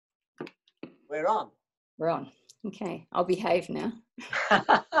We're on. We're on. Okay, I'll behave now.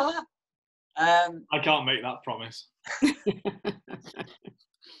 I can't make that promise.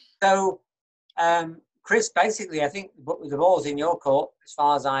 So, Chris, basically, I think the ball's in your court, as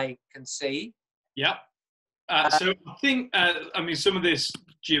far as I can see. Yeah. So I think, I mean, some of this,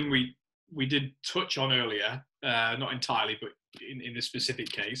 Jim, we did touch on earlier, not entirely, but in this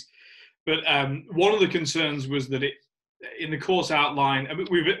specific case. But one of the concerns was that in the course outline, I mean,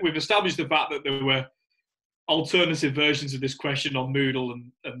 we've established the fact that there were alternative versions of this question on Moodle,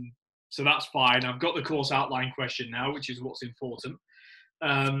 and so that's fine. I've got the course outline question now, which is what's important.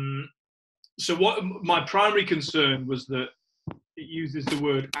 So what my primary concern was that it uses the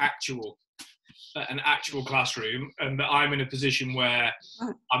word actual, an actual classroom, and that I'm in a position where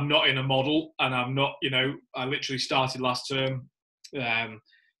I'm not in a model, and I'm not, I literally started last term. I've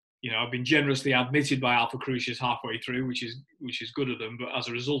been generously admitted by Alpha Crucis halfway through, which is good of them. But as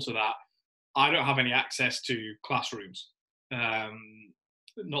a result of that, I don't have any access to classrooms,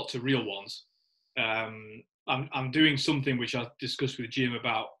 not to real ones. I'm doing something which I discussed with Jim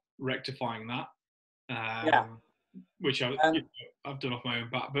about rectifying that, which I've done off my own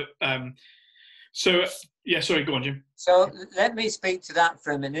back. But sorry, go on, Jim. So let me speak to that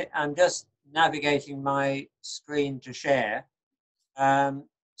for a minute. I'm just navigating my screen to share.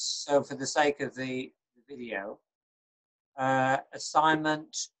 So for the sake of the video,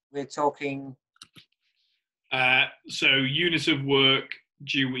 assignment, we're talking... So unit of work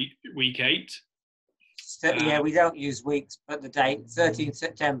due week 8. Yeah, we don't use weeks, but the date, 13th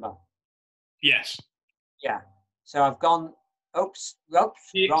September. Yes. Yeah. So I've gone, wrong.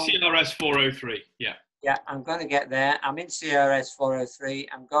 CRS403, yeah. Yeah, I'm going to get there. I'm in CRS403.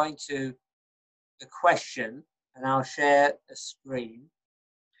 I'm going to the question, and I'll share a screen.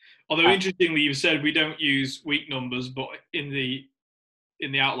 Although interestingly, you've said we don't use week numbers, but in the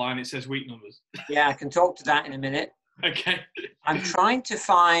outline it says week numbers. Yeah, I can talk to that in a minute. Okay. I'm trying to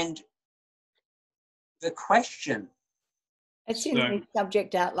find the question. It's in the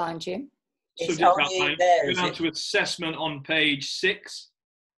subject outline, Jim. It's only there. You're going to assessment on page 6.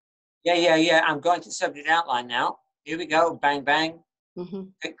 Yeah. I'm going to subject outline now. Here we go. Bang, bang. Mm-hmm.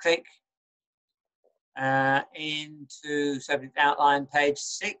 Click. Into subject outline, page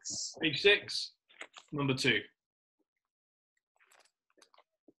 6. Page 6, number 2.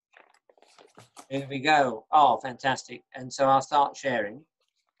 Here we go. Oh, fantastic. And so I'll start sharing.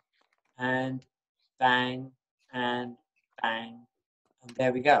 And bang, and bang, and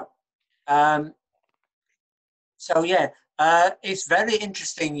there we go. So yeah, it's very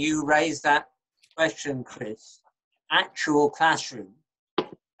interesting you raised that question, Chris. Actual classroom.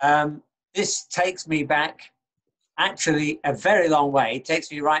 This takes me back, actually, a very long way. It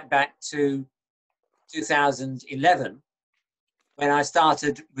takes me right back to 2011, when I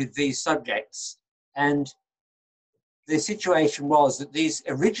started with these subjects. And the situation was that these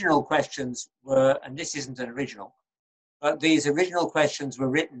original questions were, and this isn't an original, but these original questions were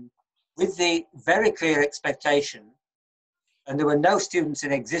written with the very clear expectation, and there were no students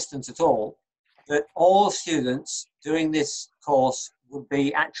in existence at all, that all students doing this course would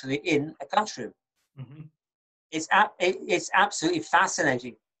be actually in a classroom. Mm-hmm. It's absolutely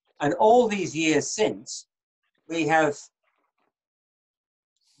fascinating. And all these years since, we have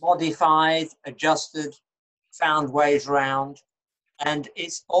modified, adjusted, found ways around, and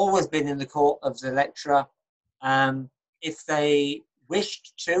it's always been in the court of the lecturer. If they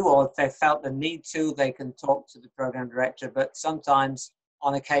wished to, or if they felt the need to, they can talk to the program director, but sometimes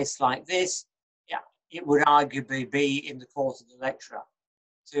on a case like this, it would arguably be in the court of the lecturer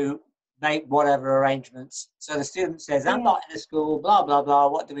to make whatever arrangements. So the student says, I'm not in a school, blah, blah, blah,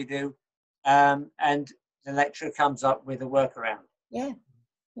 what do we do? And the lecturer comes up with a workaround. Yeah.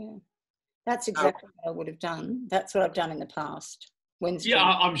 That's exactly what I would have done. That's what I've done in the past. I'm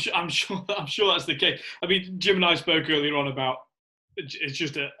sure that's the case. I mean, Jim and I spoke earlier on about it's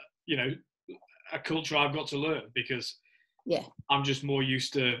just a culture I've got to learn, because I'm just more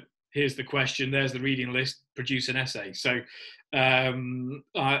used to, here's the question, there's the reading list, produce an essay. So, but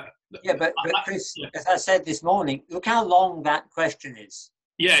Chris, as I said this morning, look how long that question is.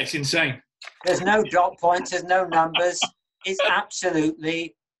 Yeah, it's insane. There's no dot points, there's no numbers. It's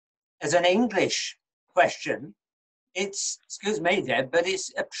absolutely, as an English question, it's, excuse me, Deb, but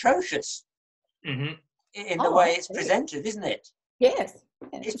it's atrocious in the way it's presented, isn't it? Yes.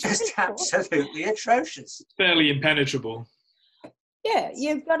 It's just absolutely atrocious. It's fairly impenetrable. Yeah,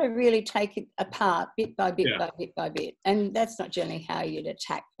 you've got to really take it apart bit by bit by bit by bit. And that's not generally how you'd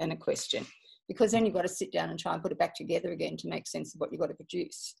attack a question, because then you've got to sit down and try and put it back together again to make sense of what you've got to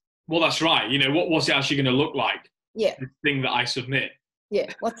produce. Well, that's right. What's it actually going to look like? Yeah. The thing that I submit. Yeah,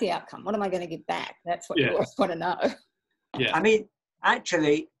 what's the outcome? What am I going to give back? That's what you Yeah. always want to know. Yeah. I mean,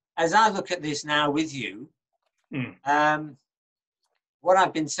 actually, as I look at this now with you, what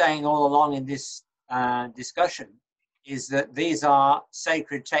I've been saying all along in this discussion is that these are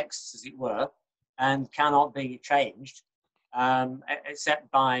sacred texts, as it were, and cannot be changed except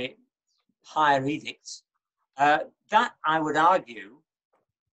by higher edicts. That, I would argue,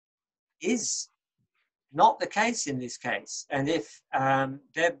 is not the case in this case. And if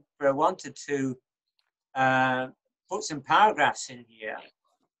Deborah wanted to put some paragraphs in here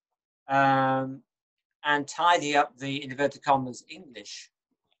and tidy up the inverted commas English,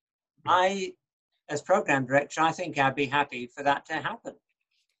 I, as program director, I think I'd be happy for that to happen.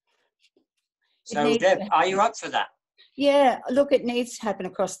 So, Deb, are you up for that? Yeah, look, it needs to happen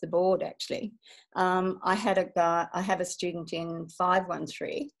across the board, actually. I have a student in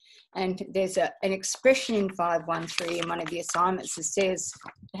 513, and there's an expression in 513 in one of the assignments that says,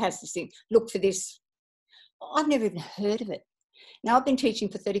 it has this thing, look for this. I've never even heard of it. Now, I've been teaching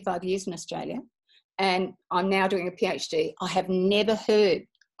for 35 years in Australia, and I'm now doing a PhD. I have never heard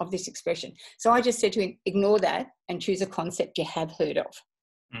of this expression. So I just said to him, ignore that and choose a concept you have heard of.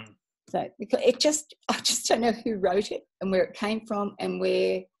 So because I just don't know who wrote it and where it came from and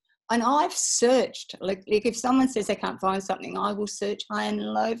I've searched, like if someone says they can't find something, I will search high and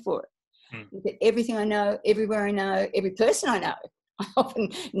low for it. Look at everything I know, everywhere I know, every person I know. I often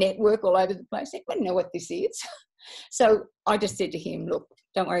network all over the place. I don't know what this is. So I just said to him, look,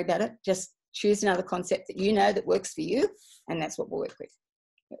 don't worry about it. Just choose another concept that you know that works for you, and that's what we'll work with.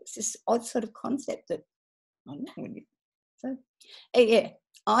 It's this odd sort of concept that I don't know. So, yeah,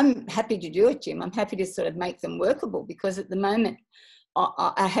 I'm happy to do it, Jim. I'm happy to sort of make them workable, because at the moment,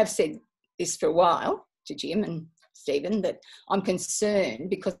 I have said this for a while to Jim and Stephen, that I'm concerned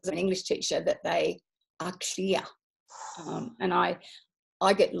because I'm an English teacher that they are clear. And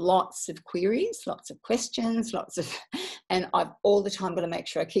I get lots of queries, lots of questions, and I've all the time got to make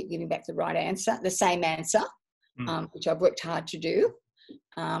sure I keep giving back the right answer, the same answer, which I've worked hard to do.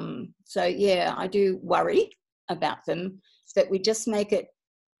 So, yeah, I do worry about them, that we just make it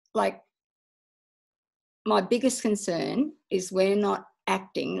like, my biggest concern is we're not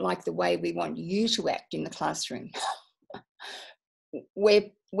acting like the way we want you to act in the classroom.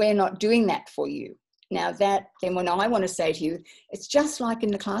 We're not doing that for you. Now then when I want to say to you, it's just like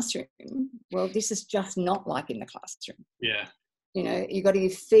in the classroom, well, this is just not like in the classroom. Yeah. You know, you've got to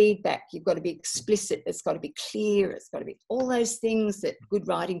give feedback, you've got to be explicit, it's got to be clear, it's got to be all those things that good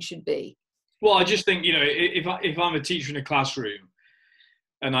writing should be. Well, I just think, you know, if I'm a teacher in a classroom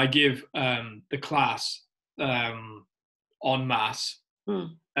and I give the class en masse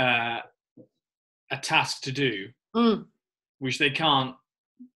a task to do, which they can't,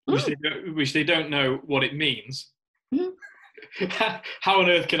 which they don't know what it means, how on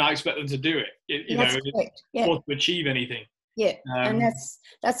earth can I expect them to do it? You know, or to achieve anything. Yeah, and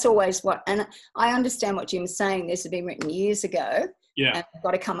that's always what, and I understand what Jim's saying. This has been written years ago. Yeah, and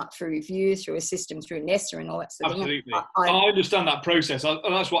got to come up through review, through a system, through Nesta and all that sort of thing. Absolutely. I understand that process.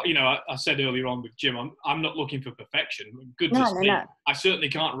 That's what, you know, I said earlier on with Jim, I'm not looking for perfection. Goodness me, I certainly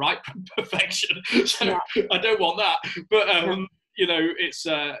can't write perfection, so I don't want that. But, you know, it's,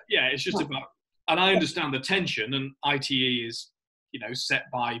 it's just about, and I understand the tension, and ITE is, you know, set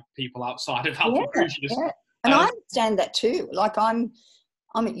by people outside of Alpha Crucius. Yeah. And I understand that too. Like I'm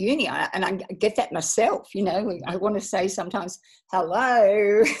at uni, and I get that myself, you know. I want to say sometimes,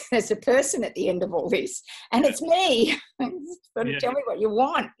 hello, there's a person at the end of all this, and it's me. Got to tell me what you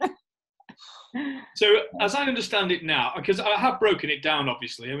want. So, as I understand it now, because I have broken it down,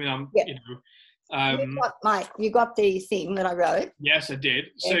 obviously. I mean, you know. You got the thing that I wrote? Yes, I did.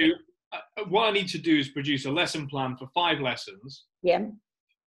 So, what I need to do is produce a lesson plan for 5 lessons. Yeah.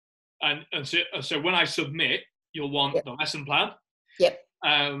 And so when I submit, you'll want the lesson plan. Yep.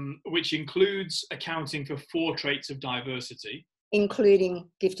 Which includes accounting for 4 traits of diversity. Including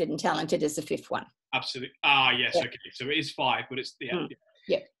gifted and talented as the 5th one. Absolutely. Ah, yes, okay. So it is 5, but it's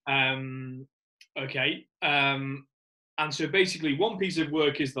okay. And so basically one piece of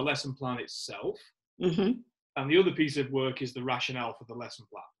work is the lesson plan itself. And the other piece of work is the rationale for the lesson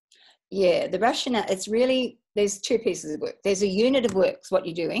plan. Yeah, the rationale, it's really, there's 2 pieces of work. There's a unit of works, what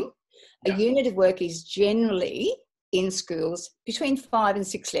you're doing. A unit of work is generally in schools between 5 and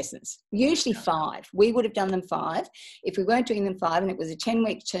 6 lessons, usually 5. We would have done them 5. If we weren't doing them 5 and it was a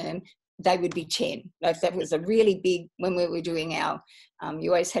 10-week term, they would be 10. Like that was a really big, when we were doing our, you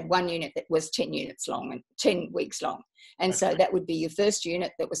always had one unit that was 10 units long and 10 weeks long. And so that would be your first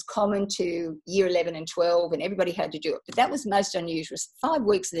unit that was common to year 11 and 12, and everybody had to do it. But that was most unusual. 5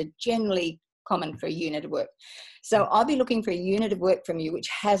 weeks are generally common for a unit of work. So I'll be looking for a unit of work from you which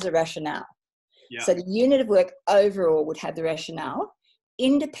has a rationale. Yeah. So the unit of work overall would have the rationale.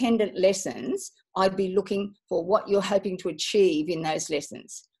 Independent lessons, I'd be looking for what you're hoping to achieve in those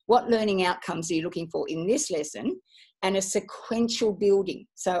lessons. What learning outcomes are you looking for in this lesson? And a sequential building.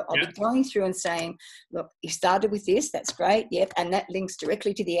 So I'll be going through and saying, look, you started with this, that's great, yep, and that links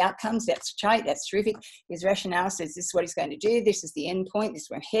directly to the outcomes, that's great, that's terrific. His rationale says this is what he's going to do, this is the end point, this is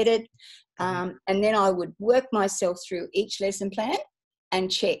where I'm headed. And then I would work myself through each lesson plan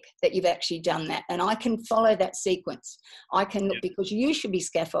and check that you've actually done that. And I can follow that sequence. I can look, because you should be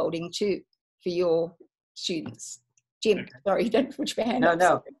scaffolding too for your students. Jim, sorry, don't put your hand up.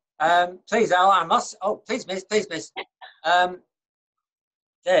 No. Please, I must. Oh, please, miss.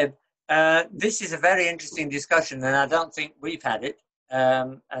 Deb, this is a very interesting discussion, and I don't think we've had it,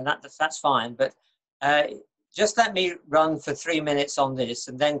 and that's fine. But just let me run for 3 minutes on this,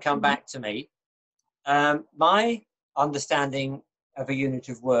 and then come back to me. My understanding of a unit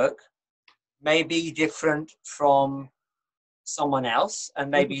of work may be different from someone else, and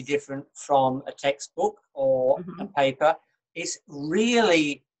may be different from a textbook or a paper. It's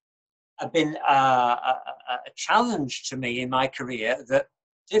really been a challenge to me in my career that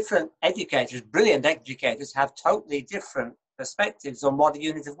different educators, brilliant educators, have totally different perspectives on what a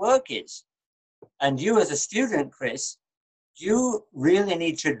unit of work is. And you as a student, Chris, you really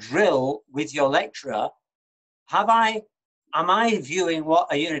need to drill with your lecturer. Am I viewing what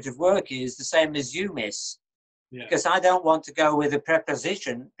a unit of work is the same as you, miss? Yeah. Because I don't want to go with a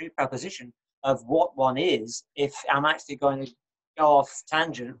preposition of what one is if I'm actually going to go off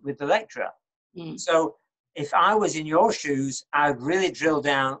tangent with the lecturer. So if I was in your shoes, I'd really drill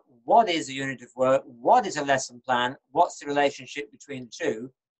down what is a unit of work, what is a lesson plan, what's the relationship between the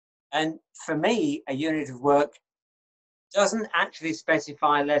two. And for me, a unit of work doesn't actually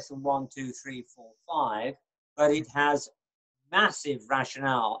specify lesson 1, 2, 3, 4, 5, but it has massive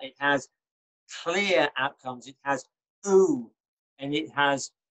rationale. It has clear outcomes. It has who, and it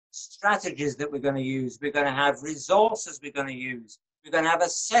has strategies that we're going to use. We're going to have resources we're going to use. We're going to have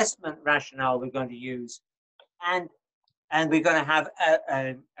assessment rationale we're going to use. And we're going to have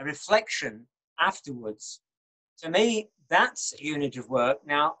a reflection afterwards. To me, that's a unit of work.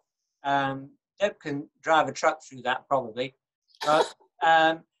 Now, Deb can drive a truck through that probably. But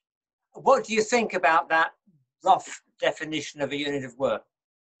what do you think about that rough definition of a unit of work?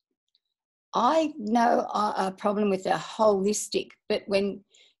 I know a problem with the holistic, but when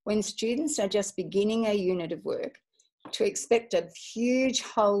students are just beginning a unit of work, to expect a huge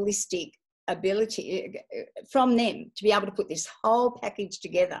holistic ability from them to be able to put this whole package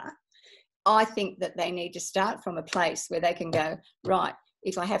together, I think that they need to start from a place where they can go, right,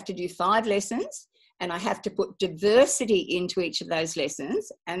 if I have to do 5 lessons and I have to put diversity into each of those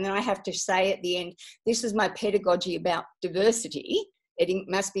lessons, and then I have to say at the end, this is my pedagogy about diversity, it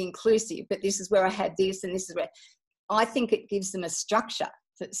must be inclusive, but this is where I had this and this is where, I think it gives them a structure.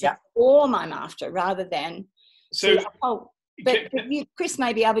 That's the form I'm after rather than, but you, Chris,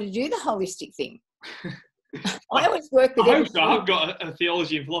 may be able to do the holistic thing. I always work with I hope so. I've got a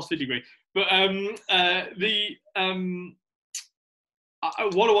theology and philosophy degree, but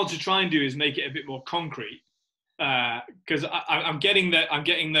what I want to try and do is make it a bit more concrete, because I'm getting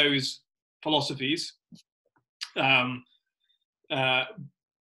those philosophies, and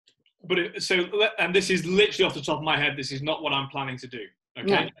this is literally off the top of my head. This is not what I'm planning to do.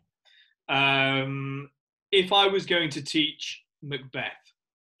 Okay. No. If I was going to teach Macbeth.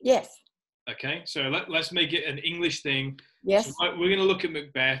 Yes. Okay, so let's make it an English thing. Yes. So we're going to look at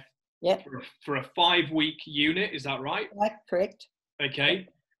Macbeth. Yep. For a 5-week unit, is that right? Right, correct. Okay,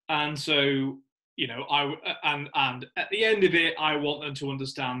 and so and at the end of it, I want them to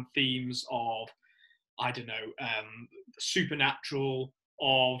understand themes of, I don't know, supernatural,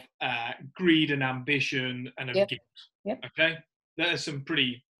 of greed and ambition, and of guilt. Yep. Okay, there's some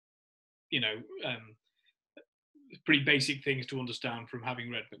pretty, pretty basic things to understand from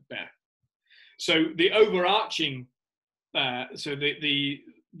having read Macbeth. So the overarching,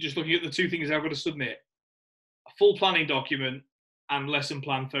 just looking at the 2 things I've got to submit, a full planning document and lesson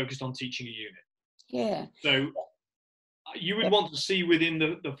plan focused on teaching a unit. Yeah. So you would want to see within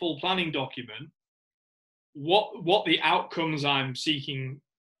the full planning document what the outcomes I'm seeking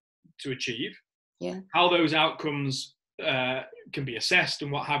to achieve, how those outcomes can be assessed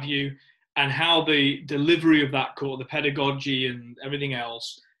and what have you, and how the delivery of that course, the pedagogy and everything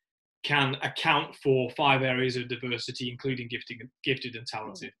else, can account for 5 areas of diversity, including gifted and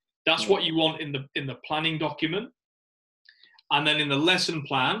talented. That's what you want in the planning document. And then in the lesson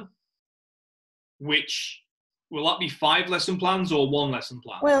plan, which will that be 5 lesson plans or 1 lesson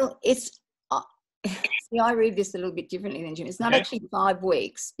plan? Well, See, I read this a little bit differently than Jim. It's not actually 5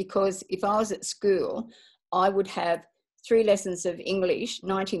 weeks, because if I was at school, I would have 3 lessons of English,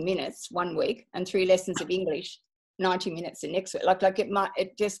 90 minutes 1 week, and 3 lessons of English, 90 minutes the next week. Like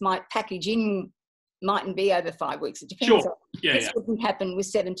it just might package in, mightn't be over 5 weeks. It depends. Sure. Yeah, this wouldn't happen with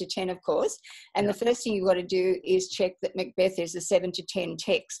 7 to 10, of course. And the first thing you've got to do is check that Macbeth is a 7 to 10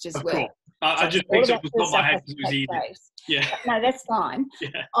 text as well. I just picked up the top of my head because it was easy. Yeah. No, that's fine. Yeah.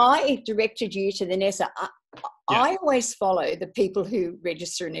 I directed you to the NESA. I always follow the people who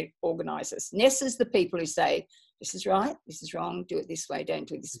register and organise us. NESA's the people who say, this is right, this is wrong, do it this way, don't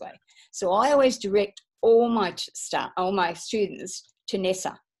do it this way. So I always direct all my students to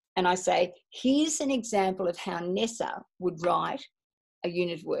NESA. And I say, here's an example of how NESA would write a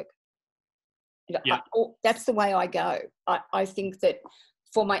unit of work. That's the way I go. I think that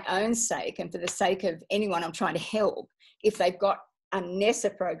for my own sake and for the sake of anyone I'm trying to help, if they've got a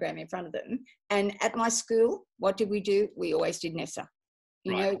NESA program in front of them, and at my school, what did we do? We always did NESA.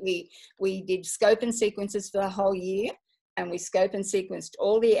 You know, we did scope and sequences for the whole year, and we scope and sequenced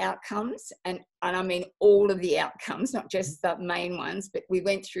all the outcomes, and I mean all of the outcomes, not just the main ones, but we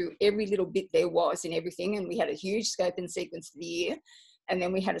went through every little bit there was in everything, and we had a huge scope and sequence for the year, and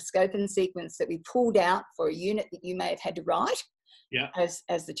then we had a scope and sequence that we pulled out for a unit that you may have had to write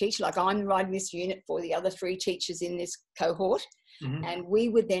as the teacher. Like, I'm writing this unit for the other 3 teachers in this cohort, and I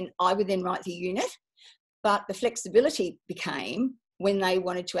would then write the unit, but the flexibility became when they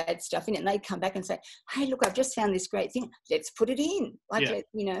wanted to add stuff in it, and they'd come back and say, hey, look, I've just found this great thing. Let's put it in.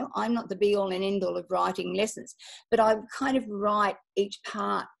 You know, I'm not the be all and end all of writing lessons, but I would kind of write each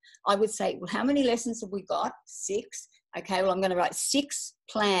part. I would say, well, how many lessons have we got? 6. Okay, well, I'm going to write 6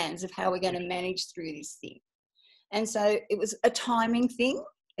 plans of how we're going to manage through this thing. And so it was a timing thing.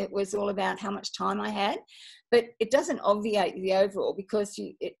 It was all about how much time I had, but it doesn't obviate the overall, because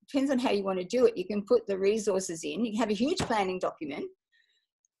it depends on how you want to do it. You can put the resources in, you can have a huge planning document,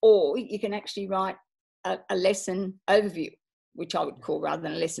 or you can actually write a lesson overview, which I would call, rather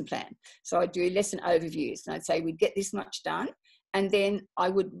than a lesson plan. So I'd do lesson overviews, and I'd say we'd get this much done, and then I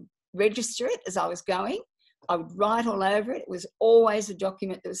would register it as I was going. I would write all over it. It was always a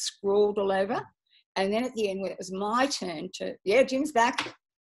document that was scrawled all over. And then at the end, when it was my turn to, Jim's back.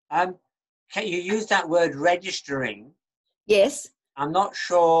 Can you use that word registering? Yes. I'm not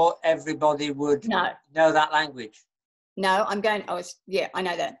sure everybody would know that language. No, I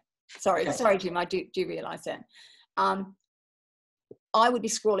know that. Sorry, Jim, I do realise that. I would be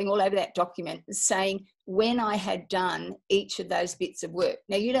scrawling all over that document saying when I had done each of those bits of work.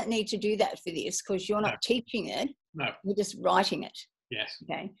 Now, you don't need to do that for this, because you're not teaching it. No. You're just writing it. Yes.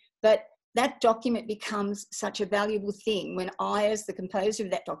 Okay. But that document becomes such a valuable thing when I, as the composer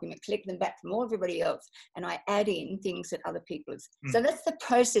of that document, collect them back from everybody else, and I add in things that other people have. So that's the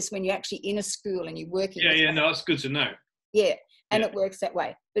process when you're actually in a school and you're working. No, that's good to know. Yeah, and it works that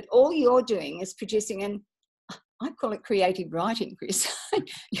way. But all you're doing is producing, and I call it creative writing, Chris.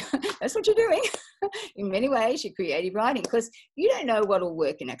 That's what you're doing. In many ways, you're creative writing, because you don't know what will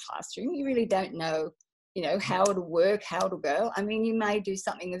work in a classroom. You really don't know, how it'll work, how it'll go. I mean, you may do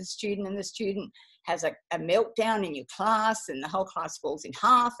something with a student, and the student has a meltdown in your class, and the whole class falls in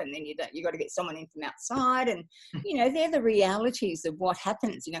half, and then you got to get someone in from outside, and they're the realities of what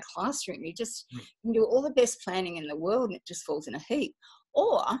happens in a classroom. You can do all the best planning in the world, and it just falls in a heap.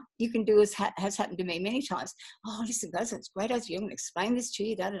 Or you can do as has happened to me many times. Oh, listen, guys, it's a great idea. I'm going to explain this to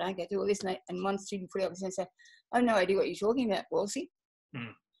you. Go through all this, and one student put it up and say, "I have no idea what you're talking about, Wolsey."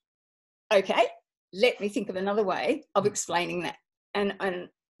 Okay. Let me think of another way of explaining that. And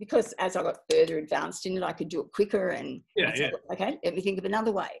because as I got further advanced in it, I could do it quicker. And okay, let me think of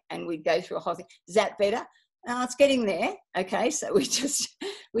another way. And we'd go through a whole thing. Is that better? No, it's getting there. Okay, so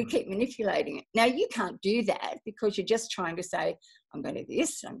we keep manipulating it. Now, you can't do that, because you're just trying to say, I'm going to do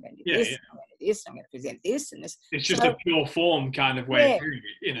this, I'm going to do this, I'm going to do this, I'm going to present this and this. It's just a pure form kind of way of doing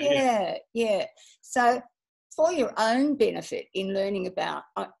it. Yeah. So for your own benefit in learning about,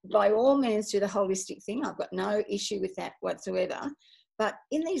 by all means, do the holistic thing. I've got no issue with that whatsoever. But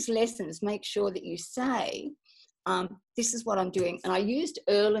in these lessons, make sure that you say, this is what I'm doing. And I used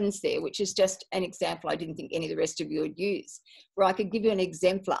Erland's there, which is just an example I didn't think any of the rest of you would use, where I could give you an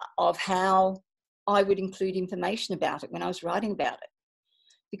exemplar of how I would include information about it when I was writing about it.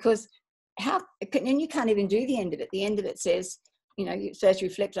 Because and you can't even do the end of it. The end of it says, you first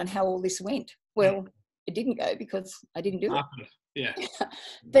reflect on how all this went. Well, it didn't go because I didn't do it. Yeah.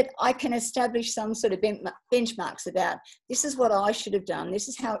 But I can establish some sort of benchmarks about, this is what I should have done. This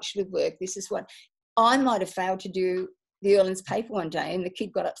is how it should have worked. This is what I might have failed to do the Erland's paper one day, and the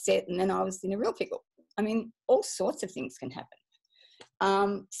kid got upset, and then I was in a real pickle. I mean, all sorts of things can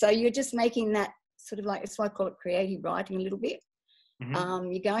happen. So you're just making that sort of like, it's why I call it creative writing a little bit.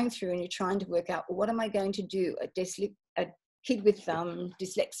 Mm-hmm. You're going through and you're trying to work out, well, what am I going to do? A kid with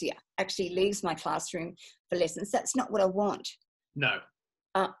dyslexia actually leaves my classroom for lessons. That's not what I want. No.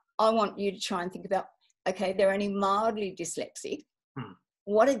 I want you to try and think about, okay, they're only mildly dyslexic.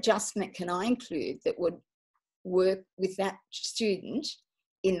 What adjustment can I include that would work with that student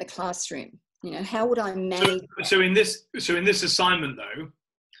in the classroom? You know, how would I manage? So in this assignment though,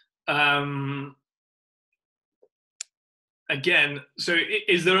 again, so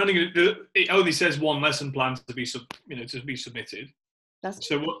is there only, it only says one lesson plan to be submitted.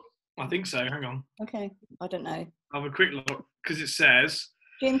 So what? I think so. Hang on. Okay, I don't know. I'll have a quick look because it says.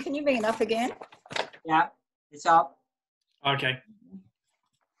 Jim, can you bring it up again? Yeah, it's up. Okay.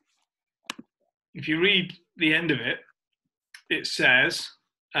 If you read the end of it, it says.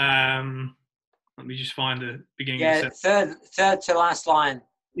 Let me just find the beginning. Yeah, third to last line.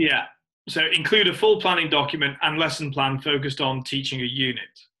 Yeah. So include a full planning document and lesson plan focused on teaching a unit.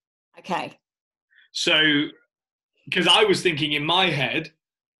 Okay. So, because I was thinking in my head,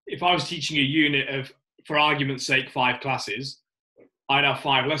 if I was teaching a unit of, for argument's sake, 5 classes, I'd have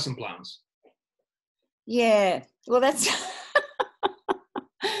 5 lesson plans. Yeah. Well, that's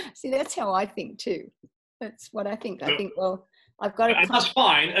see, that's how I think too. That's what I think. I think, well, I've got to. And that's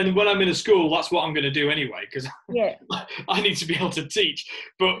fine. And when I'm in a school, that's what I'm going to do anyway, because I need to be able to teach.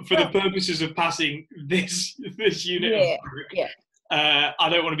 But for the purposes of passing this unit of work, I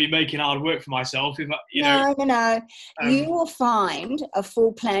don't want to be making hard work for myself. If I, No. You will find a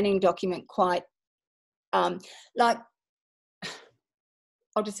full planning document quite, like,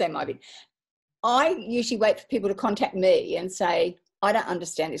 I'll just say my bit. I usually wait for people to contact me and say, I don't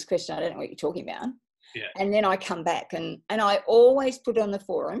understand this question. I don't know what you're talking about. Yeah. And then I come back and I always put on the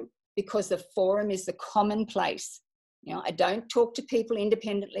forum, because the forum is the common place. You know, I don't talk to people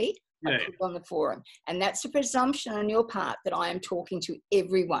independently. I put on the forum. And that's a presumption on your part that I am talking to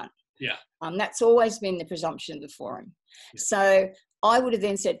everyone. Yeah. That's always been the presumption of the forum. Yeah. So I would have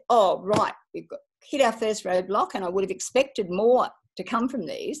then said, oh, right, we've hit our first roadblock, and I would have expected more to come from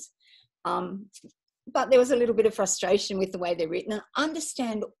these. But there was a little bit of frustration with the way they're written, and I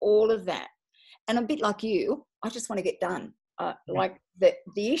understand all of that. And a bit like you, I just want to get done. Like the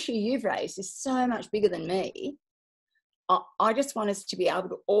issue you've raised is so much bigger than me. I just want us to be able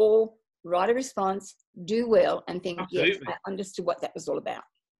to all write a response, do well, and think, yes, I understood what that was all about.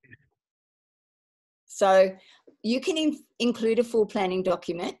 So you can include a full planning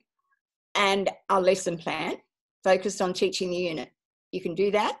document and a lesson plan focused on teaching the unit. You can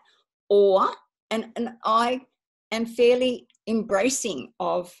do that. Or, and I am fairly embracing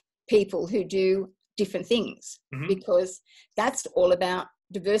of people who do different things, because that's all about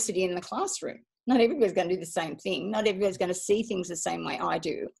diversity in the classroom. Not everybody's going to do the same thing. Not everybody's going to see things the same way I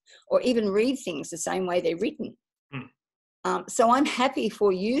do, or even read things the same way they're written. So I'm happy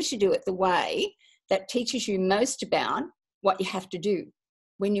for you to do it the way that teaches you most about what you have to do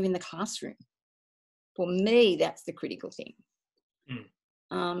when you're in the classroom. For me, that's the critical thing.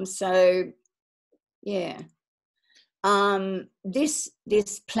 So, yeah.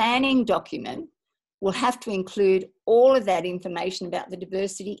 This planning document will have to include all of that information about the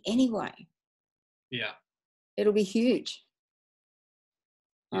diversity anyway. Yeah. It'll be huge.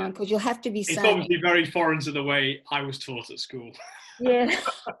 Because you'll have to be saying... It's obviously very foreign to the way I was taught at school. Yeah.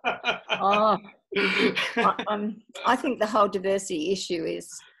 I think the whole diversity issue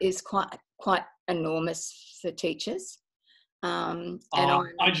is quite enormous for teachers. And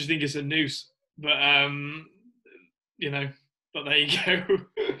I just think it's a noose. But, but there you go.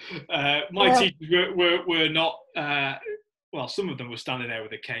 My teachers were not... well, some of them were standing there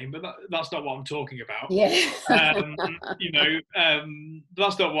with a cane, but that's not what I'm talking about. Yeah.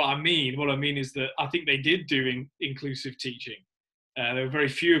 That's not what I mean. What I mean is that I think they did do inclusive teaching. There were very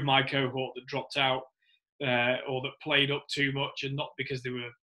few of my cohort that dropped out or that played up too much, and not because they were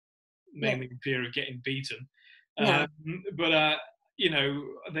mainly in fear of getting beaten. But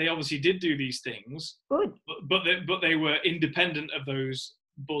they obviously did do these things. Good. But they were independent of those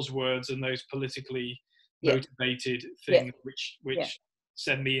buzzwords and those politically motivated things, which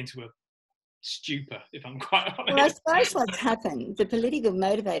send me into a stupor, if I'm quite honest. Well, I suppose what's happened, the political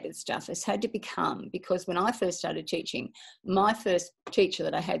motivated stuff has had to become, because when I first started teaching, my first teacher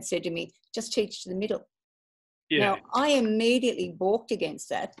that I had said to me, just teach to the middle. Now, I immediately balked against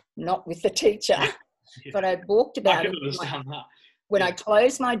that, not with the teacher, but I balked about it. When I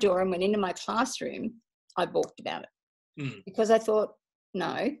closed my door and went into my classroom, I balked about it. Because I thought,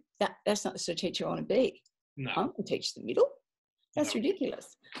 no, that's not the sort of teacher I want to be. No. I want to teach the middle. That's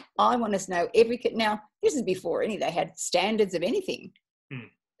ridiculous. I want us to know every kid. Now, this is before they had standards of anything.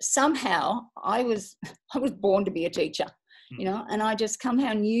 somehow I was born to be a teacher, you know, and I just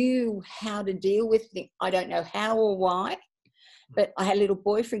somehow knew how to deal with things. I don't know how or why, but I had a little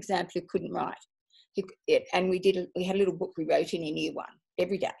boy, for example, who couldn't write. And we had a little book we wrote in year 1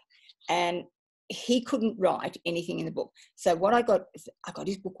 every day, and he couldn't write anything in the book. So what I got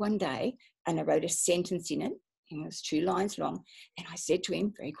his book one day, and I wrote a sentence in it, and it was 2 lines long, and I said to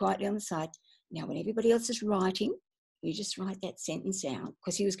him very quietly on the side, now when everybody else is writing, you just write that sentence out,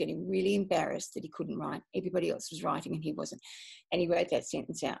 because he was getting really embarrassed that he couldn't write. Everybody else was writing and he wasn't. And he wrote that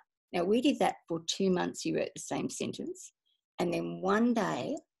sentence out. Now, we did that for 2 months. He wrote the same sentence. And then one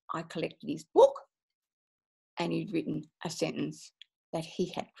day I collected his book, and he'd written a sentence that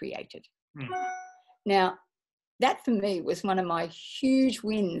he had created. Now, that for me was one of my huge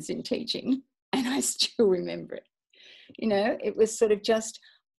wins in teaching, and I still remember it. You know, it was sort of just,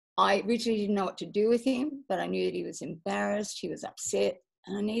 I originally didn't know what to do with him, but I knew that he was embarrassed, he was upset,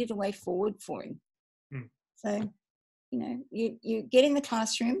 and I needed a way forward for him. So, you know, you get in the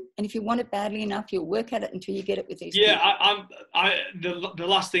classroom, and if you want it badly enough, you'll work at it until you get it with these people. The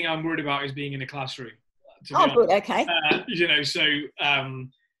last thing I'm worried about is being in a classroom. Oh, good, okay. You know, so I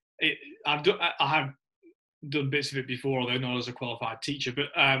have done bits of it before, although not as a qualified teacher. But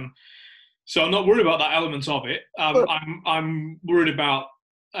so I'm not worried about that element of it. I'm worried about,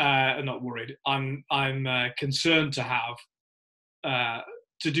 not worried. I'm concerned to have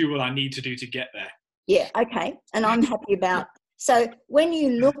to do what I need to do to get there. Yeah, okay. And I'm happy about. So when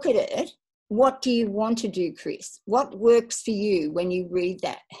you look at it, what do you want to do, Chris? What works for you when you read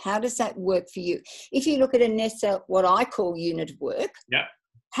that? How does that work for you? If you look at a NESA, what I call unit of work,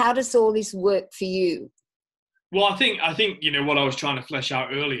 how does all this work for you? Well, I think you know what I was trying to flesh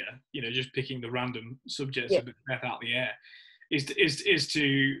out earlier. You know, just picking the random subjects a bit out of the air, is to,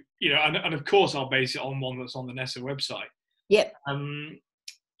 you know, and of course I'll base it on one that's on the NESA website. Yep.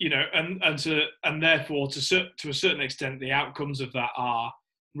 You know, and therefore to a certain extent the outcomes of that are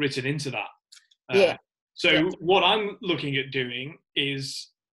written into that. What I'm looking at doing is,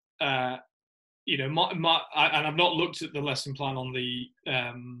 you know, and I've not looked at the lesson plan on the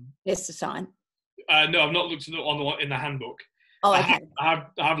NESA sign. No, I've not looked at in the handbook. Oh, okay. I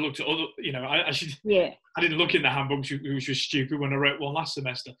have looked at other, you know, I should. Yeah. I didn't look in the handbook, which was stupid when I wrote one last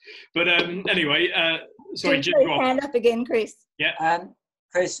semester. But anyway, sorry, Jim, go on. Hand up again, Chris. Yeah.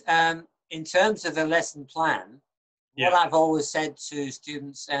 Chris, in terms of the lesson plan, what I've always said to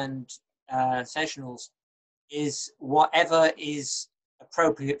students and sessionals is whatever is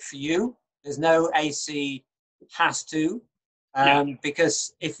appropriate for you. There's no AC has to,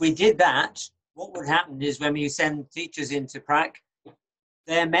 because if we did that, what would happen is when we send teachers into prac,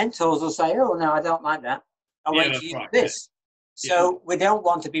 their mentors will say, oh, no, I don't like that. I want to use this. So we don't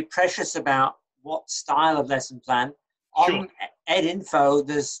want to be precious about what style of lesson plan. On EdInfo,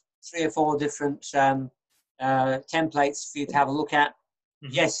 there's 3 or 4 different templates for you to have a look at.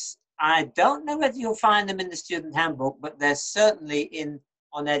 Yes, I don't know whether you'll find them in the student handbook, but they're certainly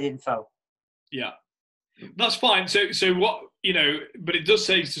on EdInfo. Yeah, that's fine. So what, you know, but it does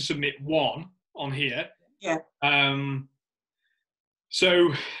say to submit one on here. Yeah.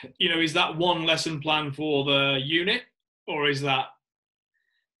 So, you know, is that one lesson plan for the unit, or is that?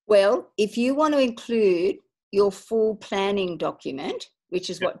 Well, if you want to include your full planning document, which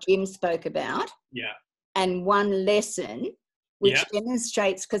is what Jim spoke about, and one lesson, which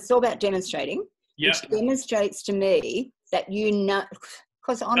demonstrates, because it's all about demonstrating, which demonstrates to me that you know,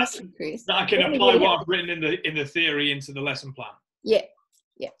 because honestly, Chris, that I can apply what I've written in the theory into the lesson plan. Yeah.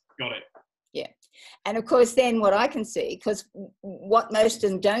 Got it. Yeah. And of course, then what I can see, because what most of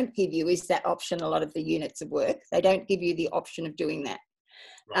them don't give you is that option, a lot of the units of work, they don't give you the option of doing that.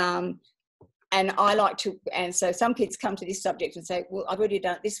 Right. And I like to, and so some kids come to this subject and say, well, I've already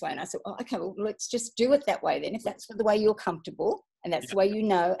done it this way. And I said, oh, okay, well, let's just do it that way then. If that's the way you're comfortable and that's the way you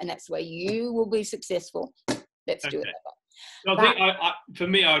know, and that's the way you will be successful, let's do it that way. So I think for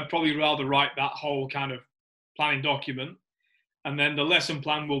me, I'd probably rather write that whole kind of planning document, and then the lesson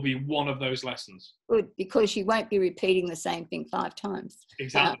plan will be one of those lessons. Good, because you won't be repeating the same thing 5 times.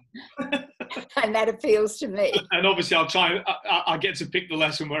 Exactly. And that appeals to me. And obviously I'll get to pick the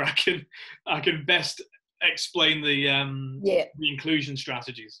lesson where I can best explain the inclusion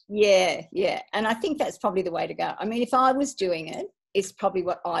strategies. Yeah. And I think that's probably the way to go. I mean, if I was doing it, it's probably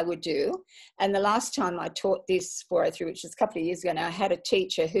what I would do. And the last time I taught this 403, which was a couple of years ago now, I had a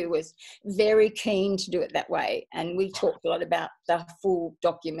teacher who was very keen to do it that way. And we talked a lot about the full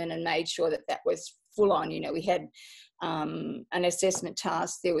document and made sure that was full on. You know, we had an assessment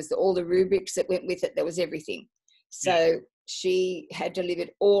task. There was all the rubrics that went with it. There was everything. So she had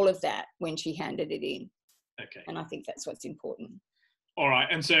delivered all of that when she handed it in. Okay. And I think that's what's important. All right,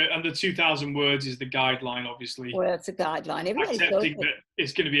 and the 2,000 words is the guideline, obviously. Well, it's a guideline. Everybody's got Accepting it. that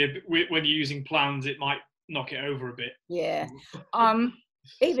it's going to be when you're using plans, it might knock it over a bit. Yeah.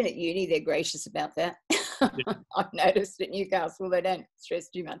 Even at uni, they're gracious about that. Yeah. I've noticed at Newcastle, they don't stress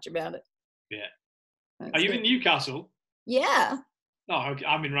too much about it. Yeah. That's Are you good. in Newcastle? Yeah. Oh, okay.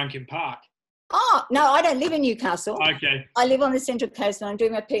 I'm in Rankin Park. Oh, no, I don't live in Newcastle. Okay. I live on the Central Coast and I'm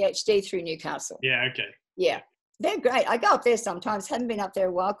doing my PhD through Newcastle. Yeah, okay. Yeah. They're great. I go up there sometimes. Haven't been up there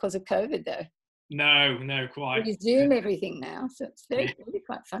a while because of COVID, though. No, quite. We Zoom everything now. So it's Yeah. really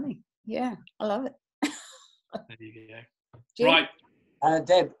quite funny. Yeah, I love it. There you go. Jim? Right.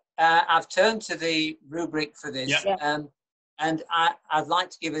 Deb, I've turned to the rubric for this, Yeah. and I'd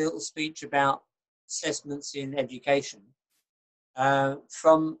like to give a little speech about assessments in education.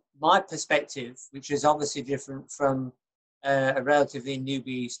 From my perspective, which is obviously different from a relatively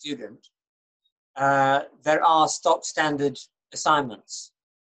newbie student, there are stock standard assignments,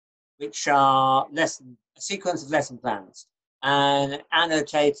 which are a sequence of lesson plans and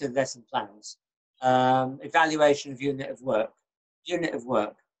annotated lesson plans, evaluation of unit of work.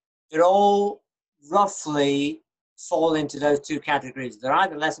 They're all roughly fall into those two categories. They're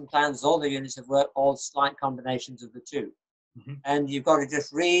either lesson plans or the units of work, or slight combinations of the two. Mm-hmm. And you've got to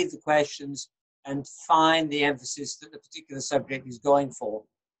just read the questions and find the emphasis that the particular subject is going for.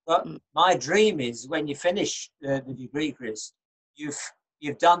 But my dream is when you finish the degree, Chris,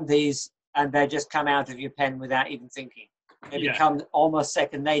 you've done these and they just come out of your pen without even thinking. They become almost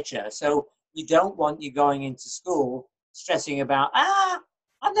second nature. So we don't want you going into school stressing about,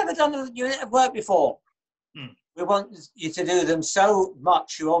 I've never done a unit of work before. We want you to do them so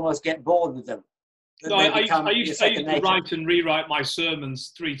much you almost get bored with them. No, I used to write and rewrite my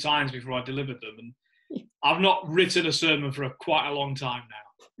sermons 3 times before I delivered them, and I've not written a sermon for quite a long time now.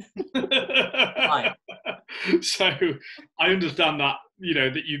 Right. So I understand that,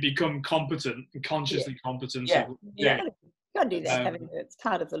 that you become competent and consciously competent. Yeah. Got to do that. It's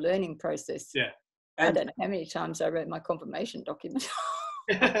part of the learning process. Yeah. I don't know how many times I wrote my confirmation document.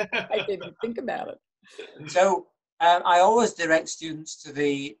 I didn't think about it. So I always direct students to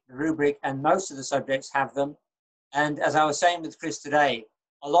the rubric, and most of the subjects have them. And as I was saying with Chris today,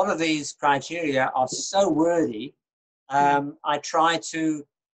 a lot of these criteria are so wordy. I try to,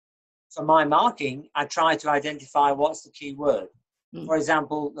 for my marking, I try to identify what's the key word. For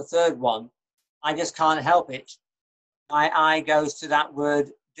example, the third one, I just can't help it. My eye goes to that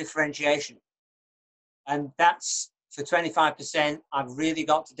word differentiation. And that's for 25%, I've really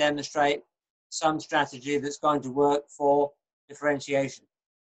got to demonstrate some strategy that's going to work for differentiation.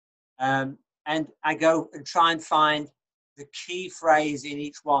 And I go and try and find the key phrase in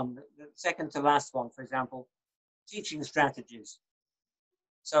each one. The second to last one, for example, teaching strategies.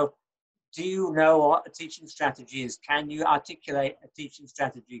 So do you know what a teaching strategy is? Can you articulate a teaching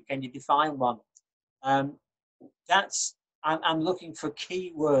strategy? Can you define one? I'm looking for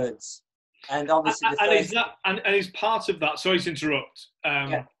key words. And obviously and is part of that, sorry to interrupt,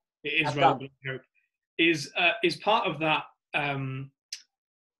 it is relevant, I hope, is part of that, I'm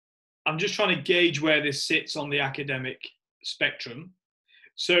just trying to gauge where this sits on the academic spectrum.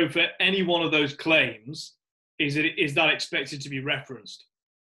 So for any one of those claims, is that expected to be referenced?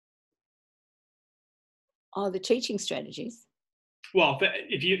 Oh, the teaching strategies. Well,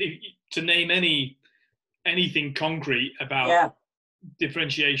 if to name anything concrete about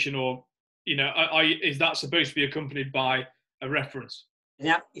differentiation, or is that supposed to be accompanied by a reference?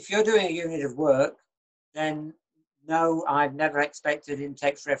 Now, if you're doing a unit of work, then no, I've never expected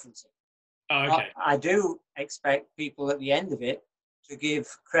in-text referencing. Oh, okay. But I do expect people at the end of it to give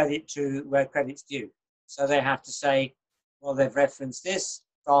credit to where credit's due. So they have to say, well, they've referenced this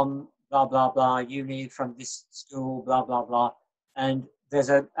from blah, blah, blah, uni from this school, blah, blah, blah. And there's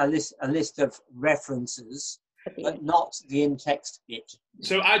a list of references, but not the in-text bit.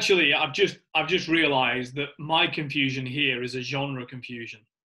 So actually, I've just realised that my confusion here is a genre confusion,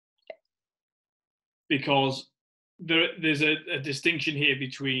 because there's a distinction here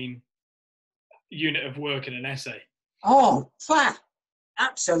between unit of work and an essay. Oh,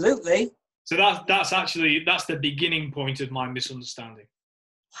 absolutely. So that's the beginning point of my misunderstanding.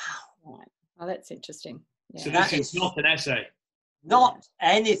 Wow. Right. Oh, that's interesting. Yeah. So this is not an essay. Not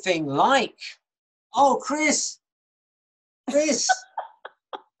anything like. Oh, Chris.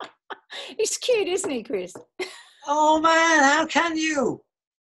 He's cute, isn't he, Chris? Oh man, how can you?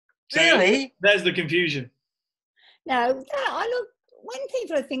 Really? So there's the confusion. No, I look, when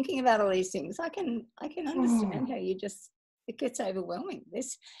people are thinking about all these things, I can understand how it gets overwhelming.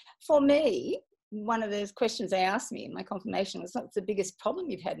 For me, one of those questions they asked me in my confirmation was, what's the biggest problem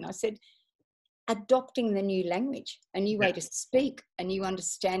you've had? And I said, adopting the new language, a new way to speak, a new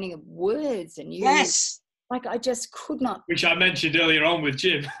understanding of words, and new, like I just could not. Which I mentioned earlier on with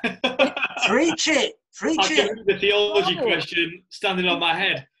Jim. Preach it. I can the theology question standing on my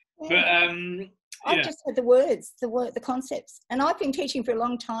head. But I just had the words, the concepts. And I've been teaching for a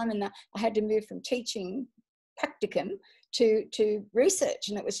long time, and I had to move from teaching practicum to research,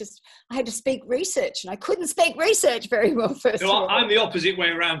 and it was just, I had to speak research, and I couldn't speak research very well first. So I'm the opposite way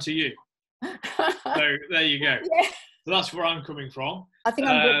around to you. So there you go. Yeah. So that's where I'm coming from. I think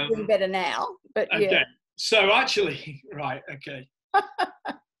I'm doing better now, but okay. Yeah. So actually, right, okay.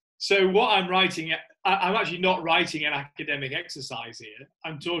 So what I'm writing, I'm actually not writing an academic exercise here.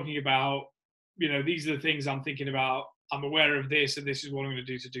 I'm talking about, these are the things I'm thinking about. I'm aware of this, and this is what I'm going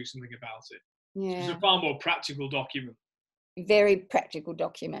to do something about it. Yeah. It's a far more practical document. Very practical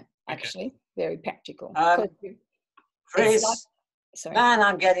document, actually. Okay. Very practical. Chris, man,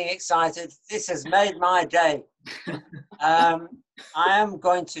 I'm getting excited. This has made my day. I am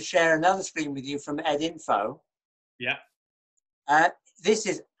going to share another screen with you from EdInfo. Yeah. This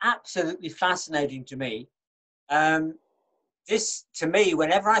is absolutely fascinating to me. This, to me,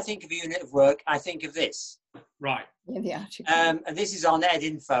 whenever I think of a unit of work, I think of this. Right. Yeah, and this is on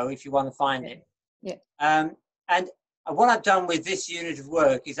EdInfo if you want to find it. Yeah. And what I've done with this unit of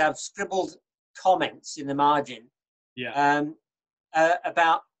work is I've scribbled comments in the margin. Yeah.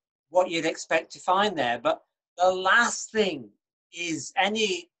 About what you'd expect to find there. But the last thing is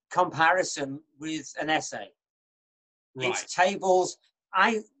any comparison with an essay. Right. It's tables.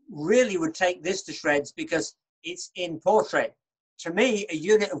 I really would take this to shreds because it's in portrait. To me, a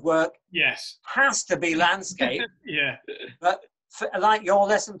unit of work has to be landscape. Yeah. But like your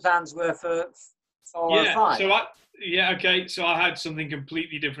lesson plans were for 4 or 5. So okay. So I had something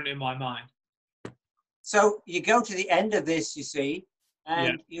completely different in my mind. So you go to the end of this, you see,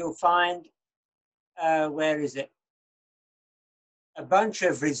 and you'll find, where is it? A bunch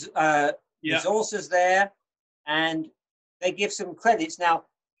of resources there, and they give some credits. Now,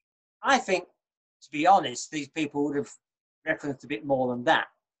 I think, to be honest, these people would have referenced a bit more than that.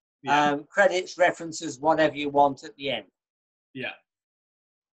 Yeah. Credits, references, whatever you want at the end. Yeah.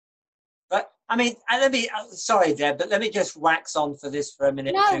 But, I mean, sorry, Deb, but let me just wax on for this for a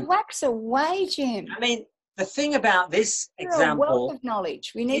minute. No, wax away, Jim. I mean, the thing about this example, a wealth of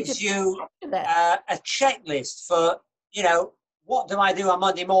knowledge. We need gives to you a checklist for, what do I do on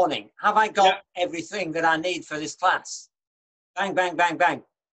Monday morning? Have I got everything that I need for this class? Bang, bang, bang, bang.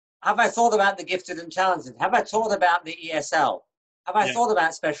 Have I thought about the gifted and talented? Have I thought about the ESL? Have I thought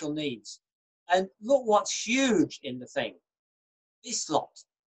about special needs? And look what's huge in the thing. This lot.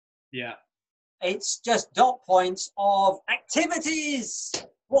 Yeah. It's just dot points of activities.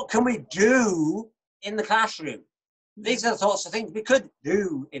 What can we do in the classroom? These are the sorts of things we could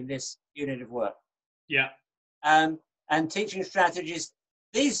do in this unit of work. Yeah. And teaching strategies.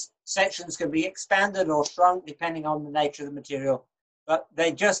 These sections can be expanded or shrunk depending on the nature of the material, but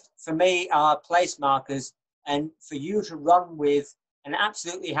they just, for me, are place markers and for you to run with and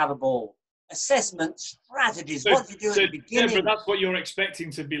absolutely have a ball. Assessment strategies. What do you do at the beginning? But that's what you're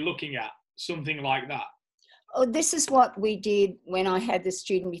expecting to be looking at, something like that. Oh, this is what we did when I had the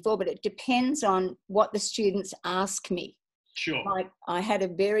student before, but it depends on what the students ask me. Sure. Like I had a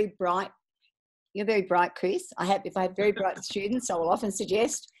very bright, you're very bright, Chris. If I have very bright students, I will often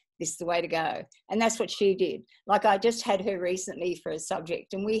suggest this is the way to go. And that's what she did. Like I just had her recently for a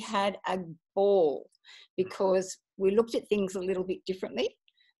subject and we had a ball because we looked at things a little bit differently.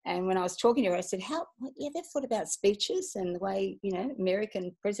 And when I was talking to her, I said, they've thought about speeches and the way,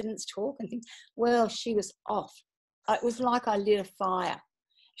 American presidents talk and things. Well, she was off. It was like I lit a fire.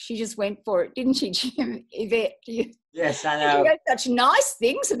 She just went for it, didn't she, Jim? Yvette? Yes, I know. She wrote such nice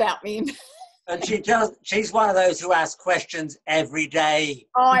things about me. And she's one of those who asks questions every day.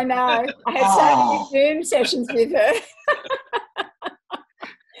 Oh, I know. I had so many Zoom sessions with her.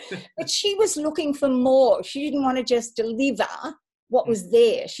 But she was looking for more. She didn't want to just deliver what was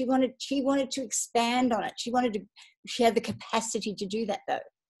there. She wanted to expand on it. She had the capacity to do that though.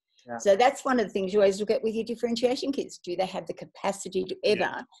 Yeah. So that's one of the things you always look at with your differentiation kids. Do they have the capacity to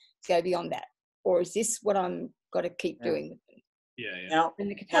ever go beyond that? Or is this what I'm got to keep doing with them? Yeah.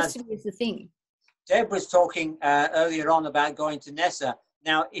 And the capacity is the thing. Deb was talking earlier on about going to NESA.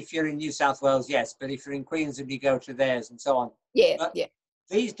 Now, if you're in New South Wales, yes, but if you're in Queensland, you go to theirs and so on. Yeah, but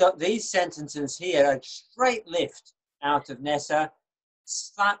these sentences here are straight lift out of NESA,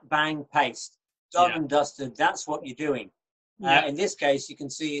 slap, bang, paste, done and dusted. That's what you're doing. In this case, you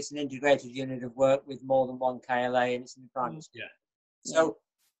can see it's an integrated unit of work with more than one KLA and it's in the primary school. So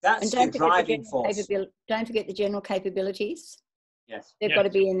that's your driving force. Don't forget the general capabilities. Yes. They've got to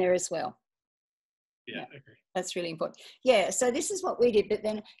be in there as well. Yeah. Okay. That's really important. Yeah. So this is what we did, but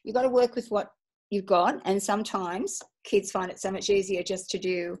then you've got to work with what you've got. And sometimes kids find it so much easier just to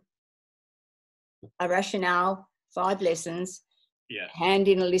do a rationale, 5 lessons, hand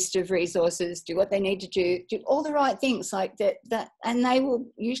in a list of resources, do what they need to do all the right things like that, and they will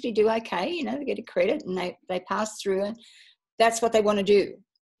usually do okay, you know, they get a credit and they pass through, and that's what they want to do.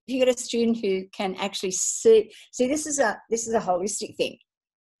 If you get a student who can actually see this is a holistic thing.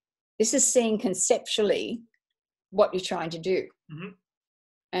 This is seeing conceptually what you're trying to do.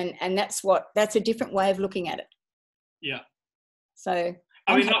 And that's a different way of looking at it. Yeah. So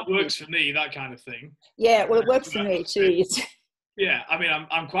I mean, that works for me, that kind of thing. Yeah, well, it works for me too. Yeah, I mean,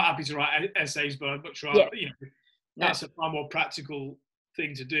 I'm quite happy to write essays, but I'd much rather, you know, that's a far more practical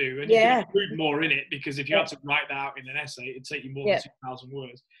thing to do. And you can include more in it, because if you had to write that out in an essay, it'd take you more than 2,000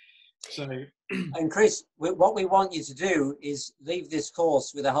 words. So, and Chris, what we want you to do is leave this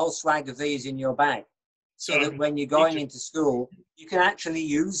course with a whole swag of these in your bag, so that when you're going into school, you can actually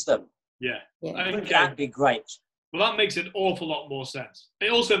use them. Yeah. Wouldn't that be great? Well, that makes an awful lot more sense.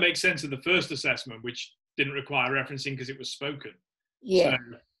 It also makes sense of the first assessment, which didn't require referencing because it was spoken. Yeah, so,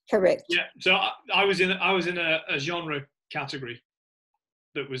 correct. Yeah, so I was in a genre category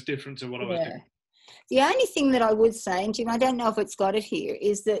that was different to what I was doing. The only thing that I would say, and Jim, I don't know if it's got it here,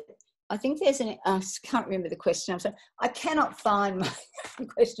 is that I think there's I can't remember the question. I'm sorry, I cannot find my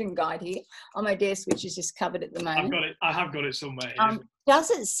question guide here on my desk, which is just covered at the moment. I've got it. I have got it somewhere. Does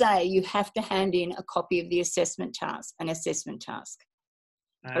it say you have to hand in a copy of the assessment task, a written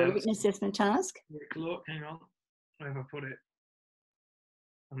assessment task? Look, hang on. Where have I put it?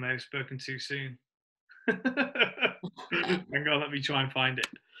 I may have spoken too soon. Hang on, let me try and find it.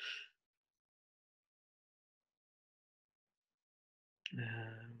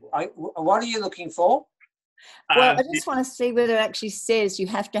 What are you looking for? Well, I just want to see whether it actually says you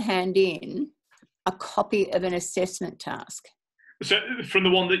have to hand in a copy of an assessment task. So from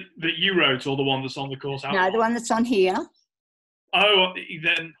the one that you wrote, or the one that's on the course outline? No, the one that's on here. Oh,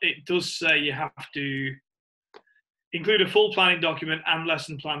 then it does say you have to include a full planning document and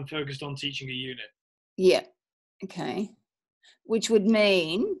lesson plan focused on teaching a unit. Yeah. Okay. Which would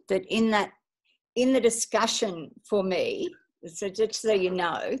mean that in the discussion for me, so just so you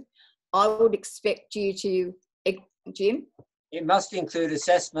know, I would expect you to, Jim? It must include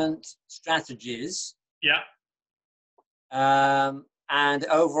assessment strategies. Yeah. And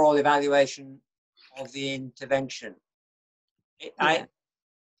overall evaluation of the intervention.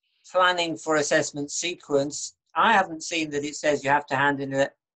 Planning for assessment sequence, I haven't seen that it says you have to hand in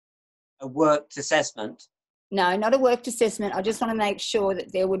a worked assessment. No, not a worked assessment. I just want to make sure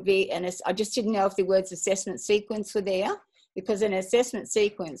that there would be I just didn't know if the words assessment sequence were there, because an assessment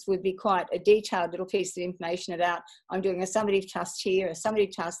sequence would be quite a detailed little piece of information about, I'm doing a summative task here, a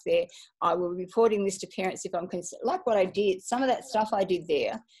summative task there. I will be reporting this to parents if I'm concerned. Like what I did, some of that stuff I did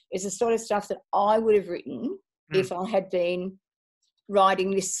there is the sort of stuff that I would have written if I had been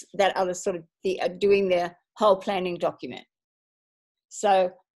writing that other sort of, doing the whole planning document.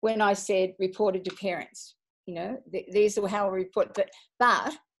 So when I said reported to parents, you know, these are how I report, but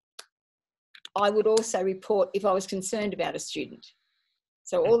I would also report if I was concerned about a student.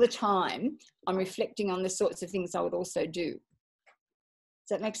 So all the time, I'm reflecting on the sorts of things I would also do. Does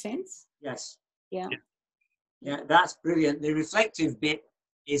that make sense? Yes. Yeah. Yeah, that's brilliant. The reflective bit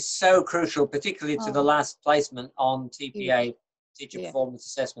is so crucial, particularly to the last placement on TPA, Teacher Performance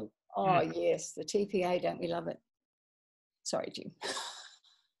Assessment. Oh, yes, the TPA, don't we love it? Sorry, Jim.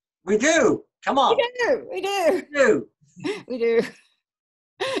 We do. Come on. We do. We do.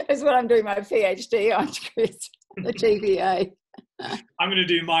 That's what I'm doing my PhD on, Chris, the TPA. I'm going to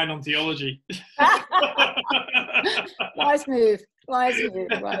do mine on theology. Wise move. So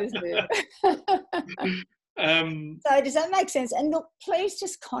does that make sense? And look, please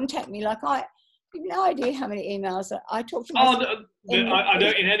just contact me. Like I have no idea how many emails I talk to. I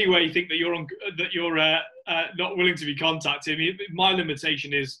don't in any way think that you're not willing to be contacted. My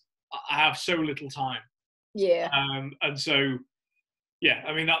limitation is I have so little time. Yeah. And so. Yeah,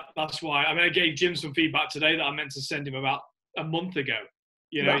 I mean, that's why. I mean, I gave Jim some feedback today that I meant to send him about a month ago.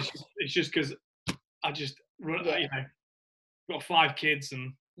 You know, it's just because I just, you know, got 5 kids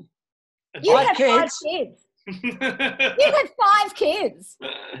and... You had 5 kids? You had 5 kids?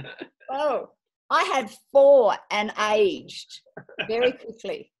 Oh, I had 4 and aged very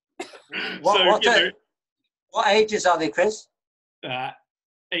quickly. What ages are they, Chris?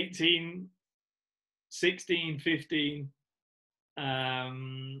 18, 16, 15...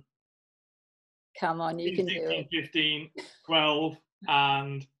 come on, you can do it. 15, 12,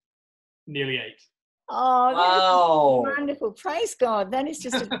 and nearly 8. Oh, wow. Wonderful. Praise God. That is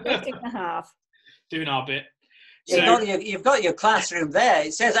just a blessing and a half. doing our bit. You've got your classroom there.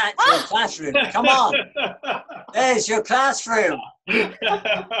 It says actual classroom. Come on. There's your classroom.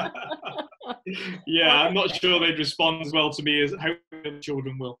 Yeah, I'm not sure they'd respond as well to me as hoping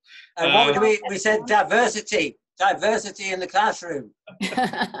children will. And what do we said diversity. Diversity in the classroom.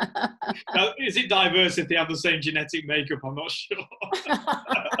 Now, is it diverse if they have the same genetic makeup? I'm not sure.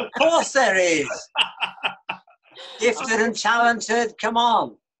 Of course there is. Gifted and talented. Come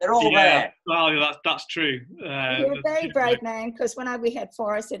on. They're all there. Well, that's true. You're a very brave man, because when we had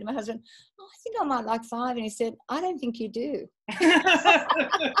 4, I said to my husband, I think I might like 5. And he said, I don't think you do.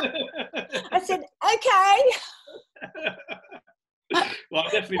 I said, okay. Well,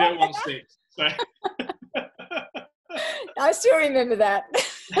 I definitely don't want 6. So. I still remember that.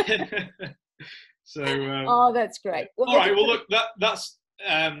 So. Oh, that's great. Well, all right. Well, look, that's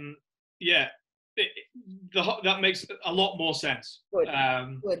yeah. That makes a lot more sense. Good.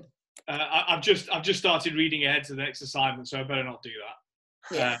 Good. I've just started reading ahead to the next assignment, so I better not do that.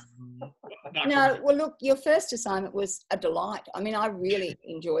 Yeah. No, well, look, your first assignment was a delight. I mean, I really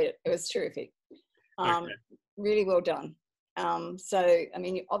enjoyed it. It was terrific. Okay. Really well done. So, I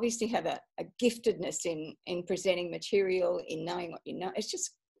mean, you obviously have a giftedness in presenting material, in knowing what you know. It's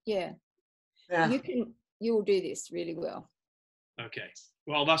just, yeah. You will do this really well. Okay.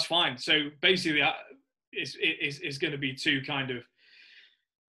 Well, that's fine. So basically, it's going to be 2 kind of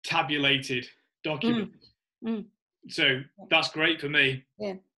tabulated documents. So that's great for me.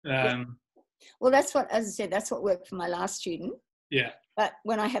 Yeah. Well, that's what, as I said, that's what worked for my last student. Yeah. But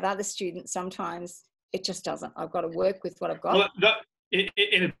when I have other students, sometimes it just doesn't. I've got to work with what I've got. Well,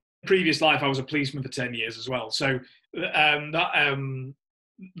 in a previous life, I was a policeman for 10 years as well. So that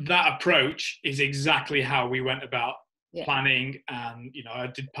approach is exactly how we went about planning, and I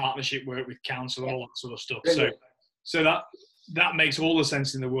did partnership work with council and all that sort of stuff. Brilliant. So that makes all the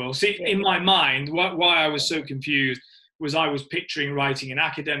sense in the world. See, in my mind, why I was so confused was I was picturing writing an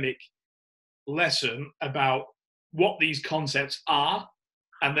academic lesson about what these concepts are,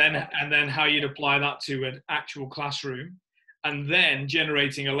 and then how you'd apply that to an actual classroom, and then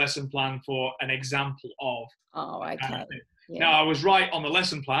generating a lesson plan for an example of. Oh, okay. Now, I was right on the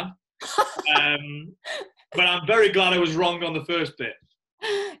lesson plan, but I'm very glad I was wrong on the first bit.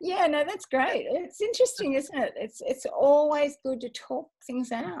 Yeah, no, that's great. It's interesting, isn't it? It's always good to talk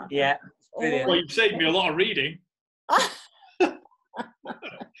things out. Yeah. Well, you've saved me a lot of reading.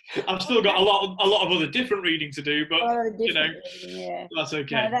 I've still got a lot of other different reading to do, but that's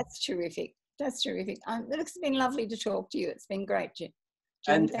okay. No, that's terrific. That's terrific. It's been lovely to talk to you. It's been great, Jim.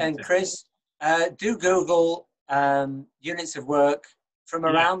 And Chris, do Google units of work from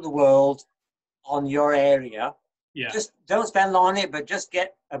around the world on your area. Yeah. Just don't spend long on it, but just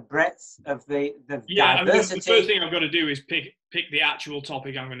get a breadth of the diversity. I mean, the first thing I've got to do is pick the actual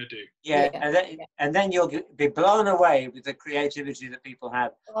topic I'm going to do. Yeah. And then you'll be blown away with the creativity that people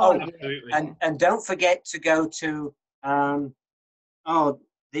have. Absolutely. And don't forget to go to the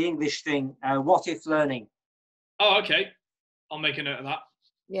English thing. What if learning? Oh, okay. I'll make a note of that.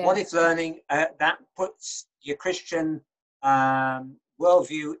 Yeah. What if learning? That puts your Christian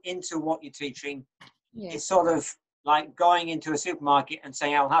worldview into what you're teaching. Yeah. It's sort of like going into a supermarket and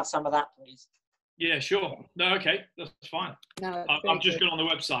saying, I'll have some of that, please. Yeah, sure. No, okay. That's fine. No, I'm just going on the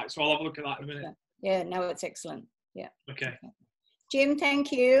website, so I'll have a look at that in a minute. Yeah, no, it's excellent. Yeah. Okay. Jim,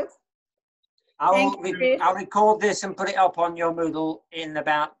 thank you. I'll record this and put it up on your Moodle in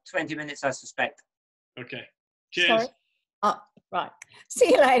about 20 minutes, I suspect. Okay. Cheers. Sorry? Oh, right.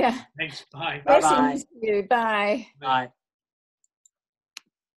 See you later. Thanks. Bye. Bye-bye. You. Bye. Bye.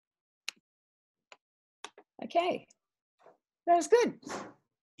 Okay, that was good.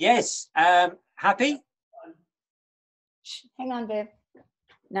 Yes. Happy? Hang on, Bev.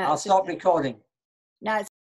 No, I'll stop recording. No, it's